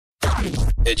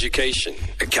Education,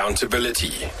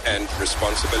 accountability, and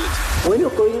responsibility. When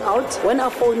you're going out, when I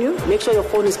phone you, make sure your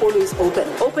phone is always open.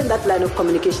 Open that line of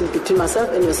communication between myself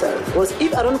and yourself. Because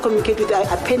if I don't communicate with you,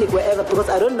 I panic wherever, because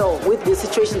I don't know with the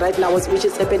situation right now, which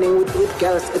is happening with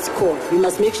girls at school. You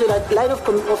must make sure that line of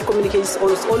communication is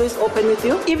always open with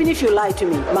you. Even if you lie to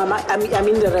me, Mama, I'm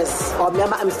in the rest, or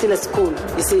Mama, I'm still at school.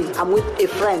 You see, I'm with a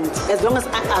friend. As long as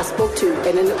I spoke to you,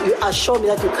 and then you assure me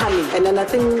that you're coming, and then I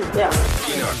think, yeah.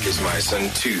 Enoch is my son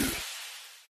too.